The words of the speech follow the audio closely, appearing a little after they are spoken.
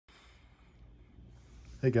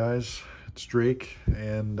Hey guys, it's Drake,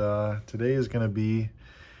 and today is going to be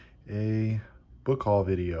a book haul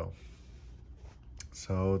video.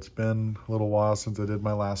 So it's been a little while since I did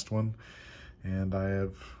my last one, and I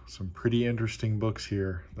have some pretty interesting books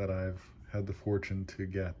here that I've had the fortune to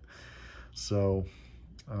get. So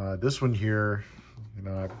this one here,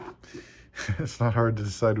 it's not hard to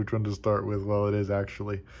decide which one to start with. Well, it is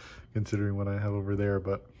actually, considering what I have over there,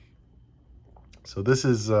 but so this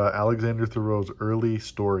is Alexander Theroux's Early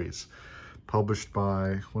Stories, published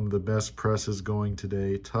by one of the best presses going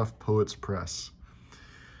today, Tough Poets Press.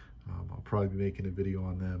 I'll probably be making a video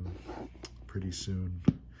on them pretty soon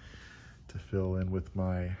to fill in with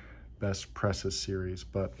my best presses series.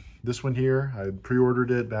 But this one here, I pre-ordered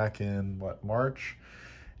it back in, March?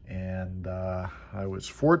 And I was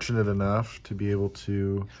fortunate enough to be able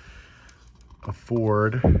to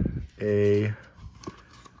afford a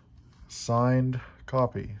signed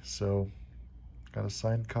copy. So got a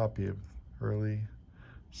signed copy of Early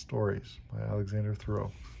Stories by Alexander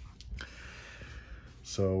Theroux.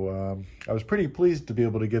 So I was pretty pleased to be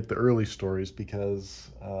able to get the early stories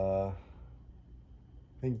because I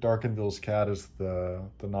think Darkenville's Cat is the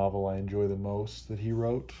novel I enjoy the most that he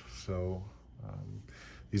wrote. So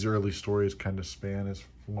these early stories kind of span, as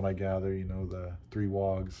from what I gather, the Three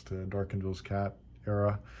Wogs to Darkenville's Cat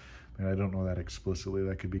era. And I don't know that explicitly.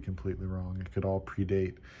 That could be completely wrong. It could all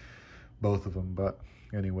predate both of them. But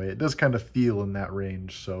anyway, it does kind of feel in that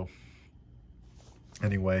range. So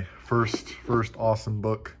anyway, first awesome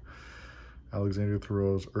book, Alexander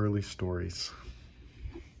Theroux's Early Stories.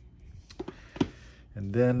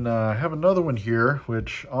 And then I have another one here,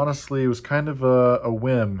 which honestly was kind of a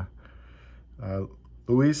whim.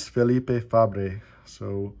 Luis Felipe Fabre.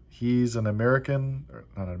 So he's an American, or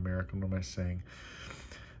not an American, what am I saying?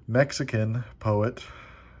 Mexican poet.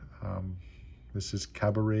 This is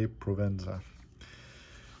Cabaret Provenza.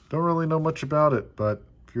 Don't really know much about it, but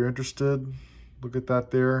if you're interested, look at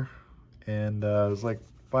that there. And it was like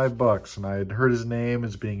 $5, and I had heard his name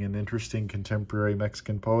as being an interesting contemporary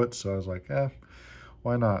Mexican poet, so I was like,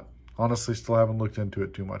 why not? Honestly, still haven't looked into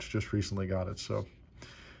it too much. Just recently got it. So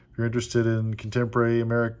if you're interested in contemporary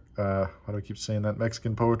why do I keep saying that,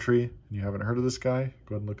 Mexican poetry, and you haven't heard of this guy,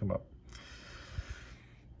 go ahead and look him up.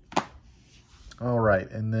 All right,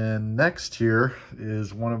 and then next here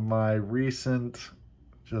is one of my recent,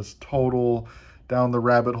 just total down the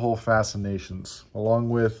rabbit hole fascinations. Along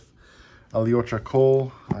with Alyosha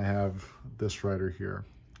Cole, I have this writer here,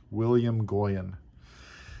 William Goyen.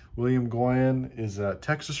 William Goyen is a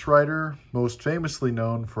Texas writer, most famously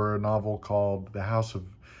known for a novel called The House of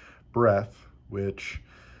Breath, which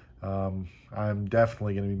I'm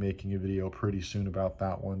definitely going to be making a video pretty soon about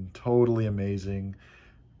that one. Totally amazing.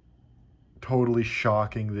 Totally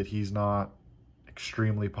shocking that he's not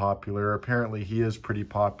extremely popular. Apparently he is pretty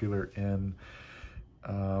popular in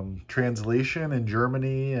translation in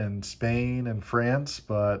Germany and Spain and France,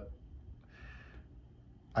 but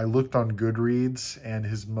I looked on Goodreads and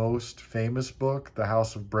his most famous book, The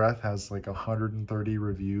House of Breath, has like 130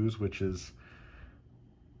 reviews, which is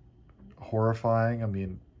horrifying. I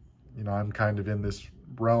mean, I'm kind of in this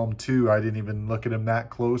realm too. I didn't even look at him that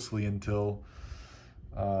closely until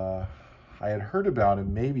I had heard about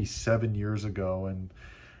him maybe 7 years ago and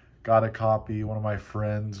got a copy. One of my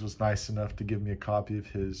friends was nice enough to give me a copy of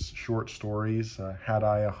his short stories, Had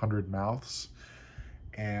I 100 Mouths.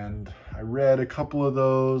 And I read a couple of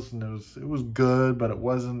those, and it was good, but it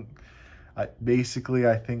wasn't, I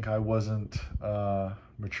think I wasn't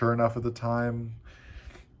mature enough at the time,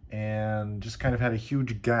 and just kind of had a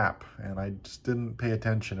huge gap, and I just didn't pay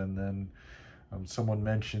attention. And then someone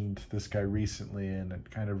mentioned this guy recently, and it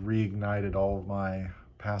kind of reignited all of my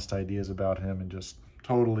past ideas about him and just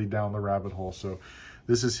totally down the rabbit hole. So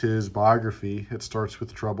this is his biography. It starts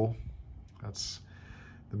with trouble. That's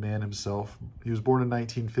the man himself. He was born in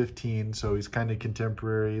 1915, so he's kind of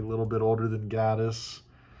contemporary, a little bit older than Gaddis,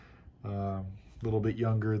 a little bit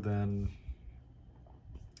younger than,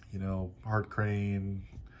 Hart Crane,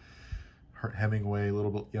 Hemingway, a little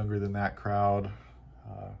bit younger than that crowd.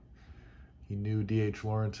 He knew D.H.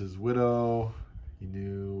 Lawrence's widow. He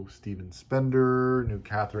knew Stephen Spender, knew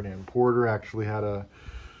Catherine Ann Porter, actually had a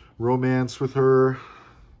romance with her.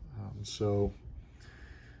 So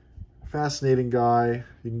fascinating guy.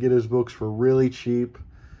 You can get his books for really cheap.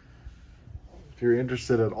 If you're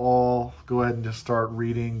interested at all, go ahead and just start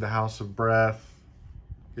reading The House of Breath.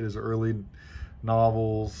 Get his early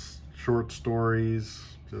novels, short stories.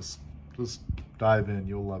 Just dive in.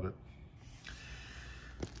 You'll love it.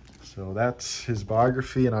 So that's his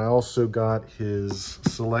biography, and I also got his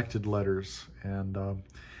selected letters. And I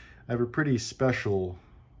have a pretty special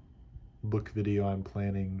book video I'm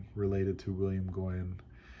planning related to William Goyen.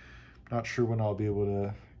 Not sure when I'll be able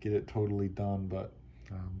to get it totally done, but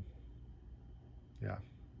yeah,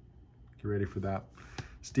 get ready for that.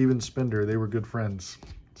 Steven Spender, they were good friends,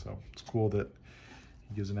 so it's cool that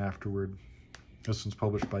he gives an afterword. This one's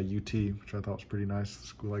published by UT, which I thought was pretty nice, the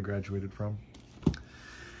school I graduated from.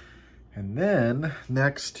 And then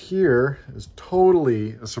next here is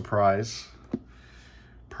totally a surprise.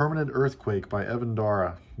 Permanent Earthquake by Evan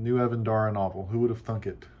Dara. New Evan Dara novel. Who would have thunk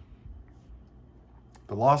it?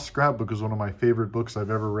 The Lost Scrapbook is one of my favorite books I've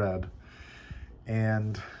ever read.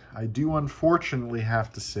 And I do unfortunately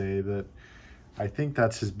have to say that I think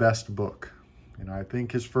that's his best book. You know, I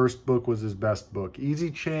think his first book was his best book. Easy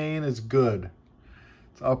Chain is good.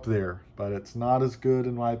 It's up there, but it's not as good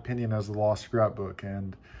in my opinion as The Lost Scrapbook.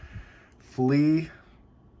 And Flea,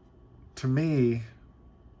 to me,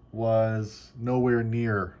 was nowhere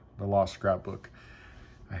near The Lost Scrapbook.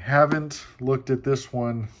 I haven't looked at this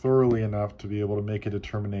one thoroughly enough to be able to make a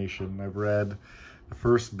determination. I've read the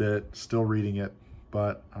first bit, still reading it,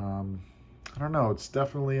 but I don't know, it's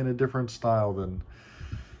definitely in a different style than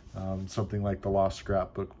something like The Lost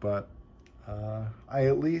Scrapbook, but I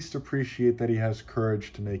at least appreciate that he has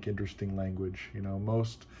courage to make interesting language. You know,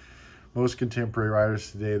 most contemporary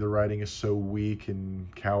writers today, the writing is so weak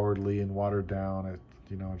and cowardly and watered down.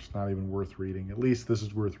 You know, it's not even worth reading. At least this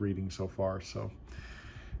is worth reading so far. So,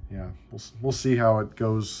 yeah, we'll see how it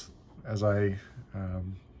goes as I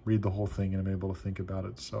read the whole thing and I'm able to think about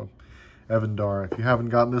it. So, Evan Dara, if you haven't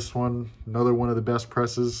gotten this one, another one of the best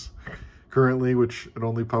presses currently, which it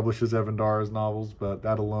only publishes Evan Dara's novels, but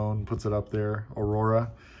that alone puts it up there.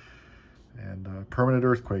 Aurora. And Permanent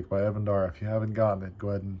Earthquake by Evan Dara. If you haven't gotten it, go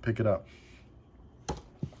ahead and pick it up.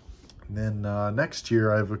 And then next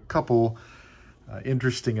year, I have a couple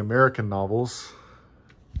interesting American novels.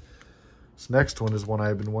 This next one is one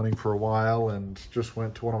I've been wanting for a while, and just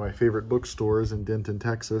went to one of my favorite bookstores in Denton,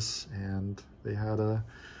 Texas, and they had a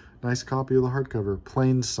nice copy of the hardcover,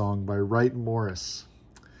 Plains Song by Wright Morris.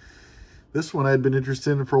 This one I had been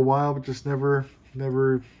interested in for a while, but just never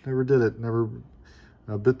did it. Never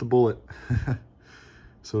bit the bullet,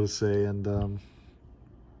 so to say. And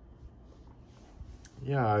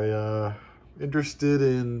yeah, I interested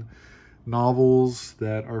in novels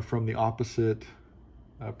that are from the opposite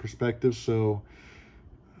perspective. So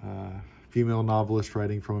female novelist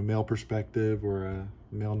writing from a male perspective, or a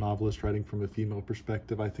male novelist writing from a female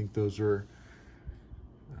perspective. I think those are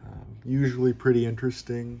usually pretty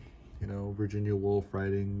interesting. You know, Virginia Woolf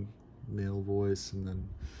writing male voice, and then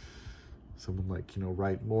someone like, you know,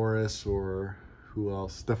 Wright Morris, or who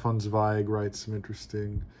else? Stefan Zweig writes some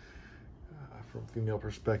interesting from female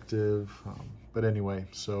perspective. But anyway,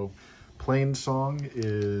 so Plains Song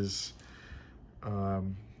is a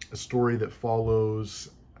story that follows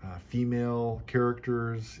female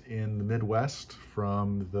characters in the Midwest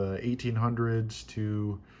from the 1800s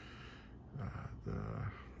to the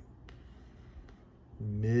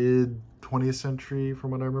mid 20th century, from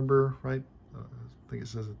what I remember, right? I think it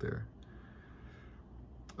says it there.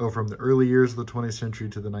 Oh, from the early years of the 20th century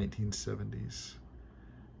to the 1970s.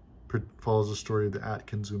 Follows the story of the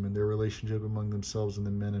Atkins women, their relationship among themselves and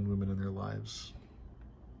the men and women in their lives.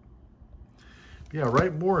 Yeah,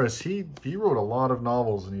 Wright Morris, he wrote a lot of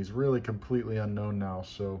novels, and he's really completely unknown now,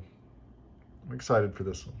 so I'm excited for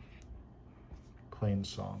this one. Plains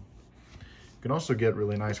Song. You can also get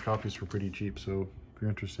really nice copies for pretty cheap, so if you're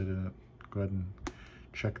interested in it, go ahead and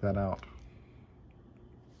check that out.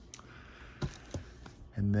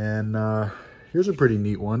 And then here's a pretty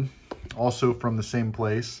neat one, also from the same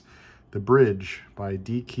place, The Bridge by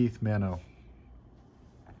D. Keith Mano.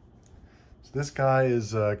 So this guy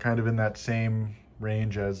is kind of in that same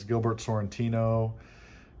range as Gilbert Sorrentino,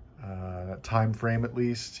 that time frame at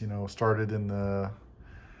least. You know, started in the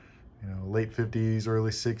late 50s,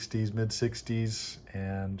 early 60s, mid 60s,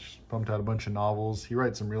 and just pumped out a bunch of novels. He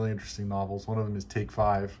writes some really interesting novels. One of them is Take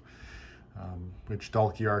 5, which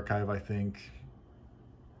Dalkey Archive, I think,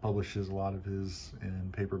 publishes a lot of his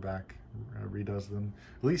in paperback, redoes them.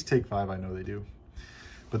 At least Take 5, I know they do.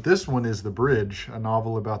 But this one is The Bridge, a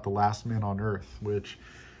novel about the last man on Earth, which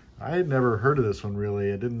I had never heard of this one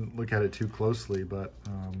really. I didn't look at it too closely, but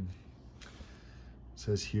it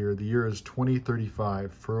says here, the year is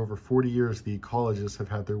 2035. For over 40 years, the ecologists have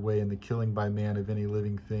had their way, and the killing by man of any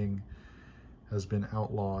living thing has been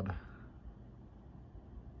outlawed.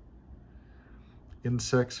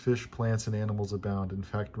 Insects, fish, plants, and animals abound, in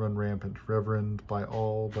fact run rampant, revered by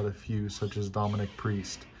all but a few, such as Dominic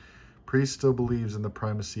Priest. Priest still believes in the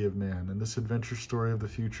primacy of man. In this adventure story of the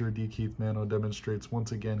future, D. Keith Mano demonstrates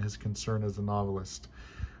once again his concern as a novelist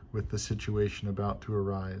with the situation about to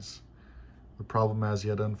arise. The problem as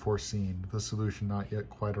yet unforeseen, the solution not yet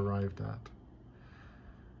quite arrived at.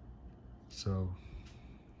 So,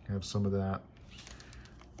 I have some of that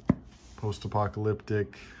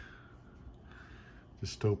post-apocalyptic,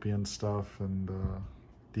 dystopian stuff, and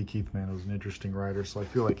D. Keith Man was an interesting writer, so I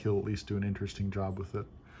feel like he'll at least do an interesting job with it.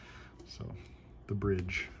 So, The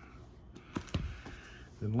Bridge.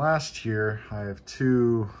 Then last year, I have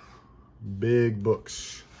two big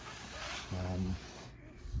books.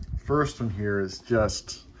 First one here is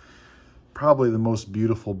just probably the most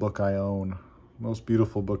beautiful book I own. Most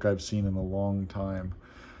beautiful book I've seen in a long time.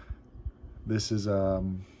 This is a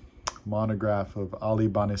monograph of Ali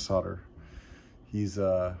Banisadr. He's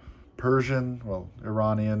a Persian, well,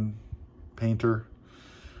 Iranian painter.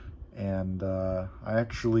 And I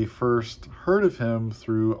actually first heard of him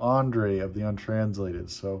through Andre of the Untranslated.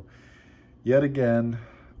 So yet again,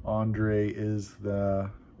 Andre is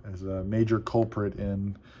a major culprit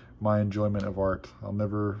in my enjoyment of art. I'll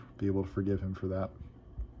never be able to forgive him for that.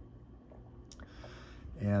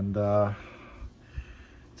 And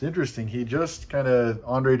it's interesting, he just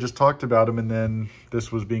Andre just talked about him, and then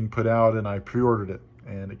this was being put out and I pre-ordered it.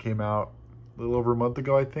 And it came out a little over a month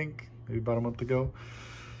ago, I think, maybe about a month ago.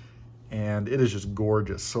 And it is just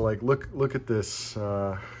gorgeous. So like, look at this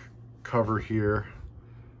cover here.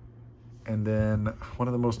 And then one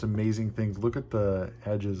of the most amazing things, look at the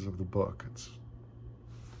edges of the book. It's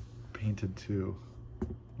painted too.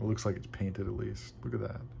 It looks like it's painted at least. Look at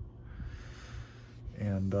that.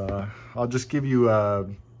 And I'll just give you a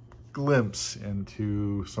glimpse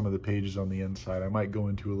into some of the pages on the inside. I might go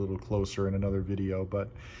into a little closer in another video, but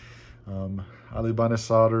Ali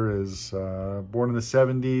Banisadr is born in the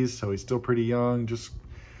 70s, so he's still pretty young, just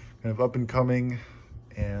kind of up and coming,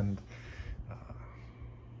 and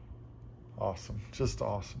awesome, just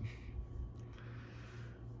awesome.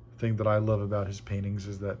 The thing that I love about his paintings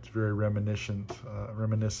is that it's very reminiscent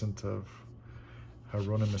of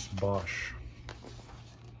Hieronymus Bosch.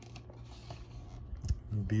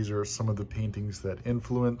 These are some of the paintings that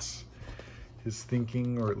influence his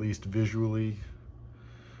thinking, or at least visually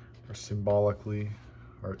or symbolically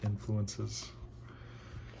are influences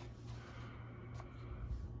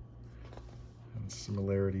and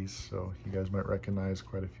similarities. So you guys might recognize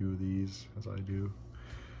quite a few of these, as I do.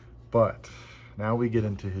 But now we get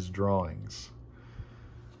into his drawings.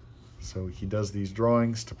 So he does these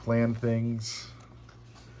drawings to plan things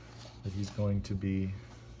that he's going to be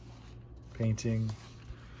painting.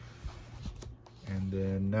 And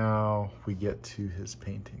then now we get to his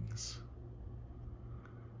paintings.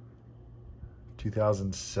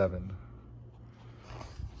 2007.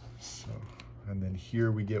 So, and then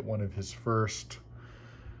here we get one of his first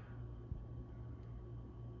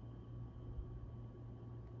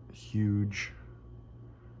huge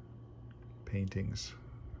paintings.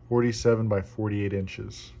 47 by 48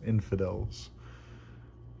 inches, Infidels.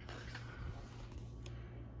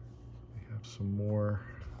 We have some more.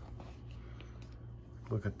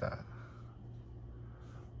 Look at that.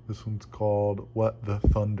 This one's called What the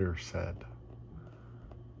Thunder Said.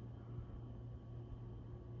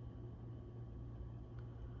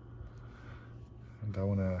 And I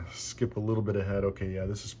want to skip a little bit ahead. Okay, yeah,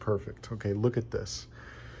 this is perfect. Okay, look at this.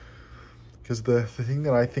 Because the thing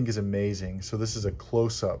that I think is amazing, so this is a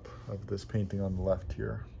close-up of this painting on the left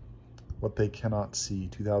here. What They Cannot See,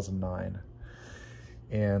 2009.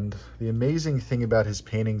 And the amazing thing about his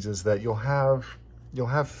paintings is that you'll have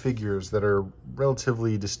figures that are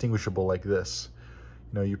relatively distinguishable like this.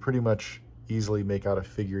 You know, you pretty much easily make out a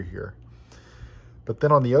figure here. But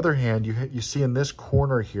then on the other hand, you see in this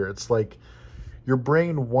corner here, it's like your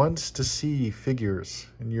brain wants to see figures,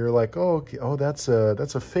 and you're like, oh, okay, oh, that's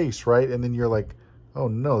a face, right? And then you're like, oh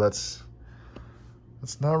no, that's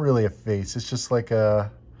not really a face. It's just like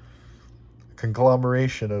a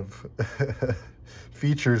conglomeration of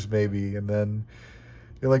features maybe, and then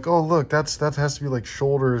you're like, oh look, that has to be like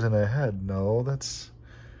shoulders and a head. No, it's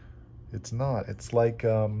not. It's like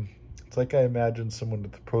I imagine someone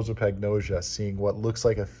with prosopagnosia seeing what looks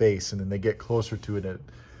like a face, and then they get closer to it, and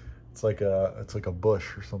it's like a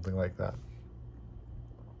bush or something like that,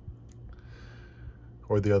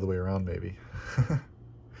 or the other way around maybe.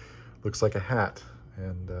 Looks like a hat,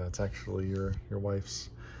 and it's actually your wife's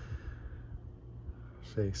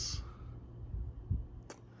face.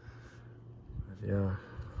 Yeah.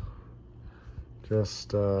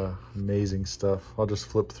 Just amazing stuff. I'll just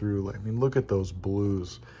flip through. I mean, look at those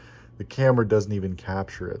blues. The camera doesn't even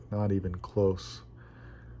capture it, not even close.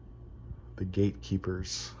 The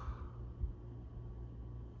gatekeepers.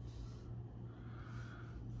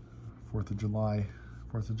 4th of July.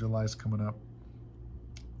 4th of July is coming up.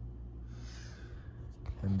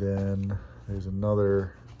 And then There's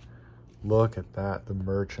another look at that, the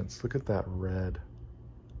merchants. Look at that red.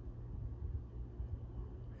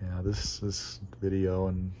 Yeah, this video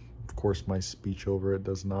and of course my speech over it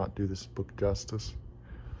does not do this book justice.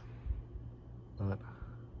 But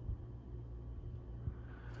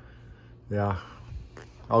yeah,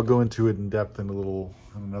 I'll go into it in depth in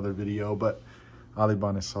another video, but Ali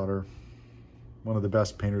Banisadr, one of the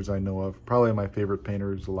best painters I know of, probably my favorite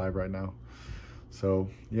painter who's alive right now. So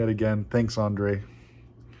yet again, thanks Andre.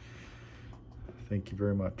 Thank you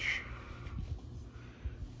very much.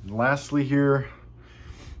 And lastly here,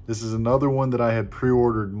 this is another one that I had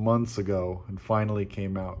pre-ordered months ago and finally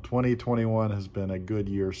came out. 2021 has been a good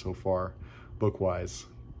year so far, book-wise.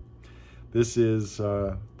 This is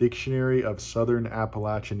Dictionary of Southern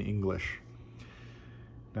Appalachian English.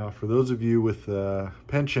 Now, for those of you with a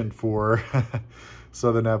penchant for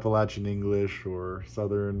Southern Appalachian English or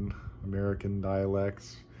Southern American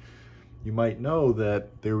dialects, you might know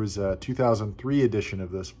that there was a 2003 edition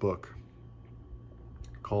of this book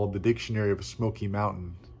called the Dictionary of Smoky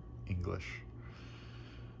Mountain English,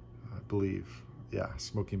 I believe. Yeah,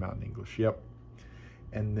 Smoky Mountain English, yep.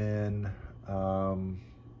 And then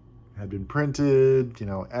had been printed, you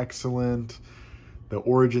know, excellent. The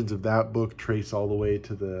origins of that book trace all the way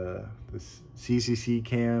to the CCC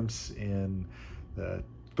camps in the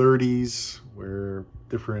 30s, where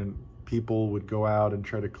different people would go out and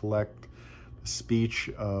try to collect the speech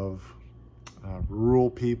of rural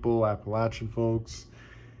people, Appalachian folks,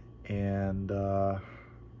 and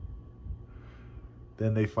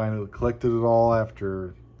then they finally collected it all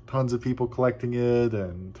after tons of people collecting it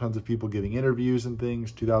and tons of people giving interviews and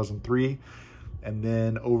things, 2003. And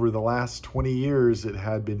then over the last 20 years, it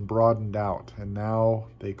had been broadened out, and now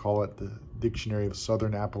they call it the Dictionary of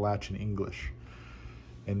Southern Appalachian English.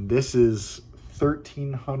 And this is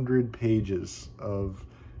 1,300 pages of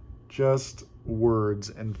just words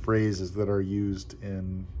and phrases that are used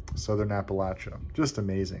in Southern Appalachia. Just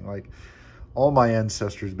amazing. Like, all my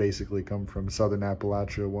ancestors basically come from Southern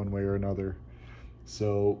Appalachia one way or another.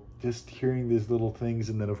 So just hearing these little things,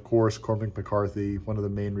 and then of course Cormac McCarthy, one of the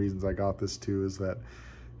main reasons I got this too is that,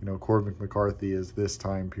 you know, Cormac McCarthy is this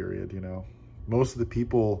time period, you know. Most of the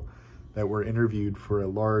people that were interviewed for a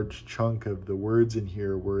large chunk of the words in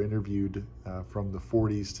here were interviewed from the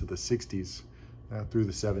 40s to the 60s through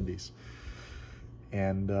the 70s.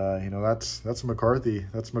 And you know, that's McCarthy.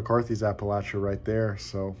 That's McCarthy's Appalachia right there.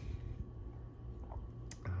 So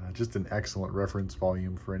just an excellent reference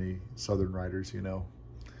volume for any Southern writers, you know.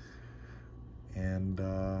 And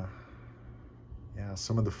yeah,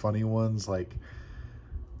 some of the funny ones, like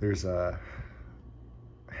there's a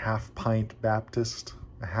half-pint Baptist.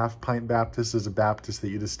 A half-pint Baptist is a Baptist that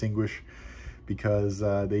you distinguish because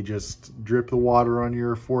they just drip the water on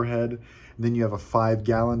your forehead. And then you have a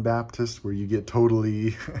 5-gallon Baptist where you get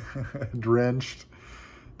totally drenched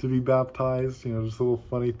to be baptized. You know, just little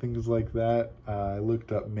funny things like that. I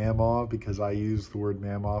looked up mamaw because I use the word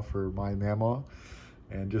mamaw for my mamaw,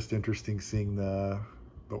 and just interesting seeing the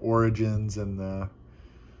origins and the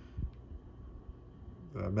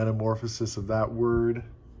metamorphosis of that word.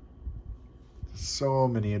 So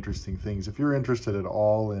many interesting things. If you're interested at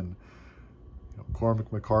all in, you know,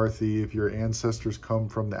 Cormac McCarthy, if your ancestors come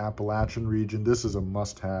from the Appalachian region, this is a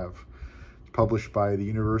must-have. It's published by the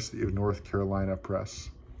University of North Carolina Press.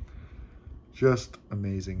 Just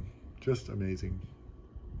amazing, just amazing.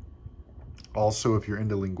 Also, if you're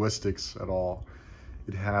into linguistics at all,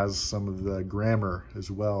 it has some of the grammar as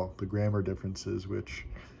well, the grammar differences, which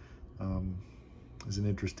is an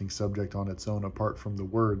interesting subject on its own, apart from the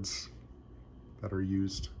words that are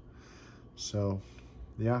used. So,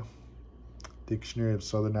 yeah, Dictionary of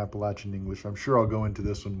Southern Appalachian English. I'm sure I'll go into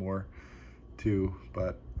this one more too,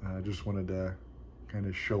 but I just wanted to kind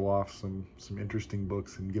of show off some interesting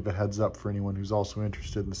books and give a heads up for anyone who's also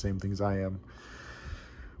interested in the same things I am.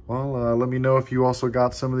 Well, let me know if you also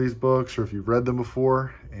got some of these books or if you've read them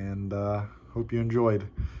before, and hope you enjoyed.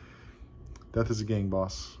 Death is a Gang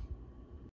Boss.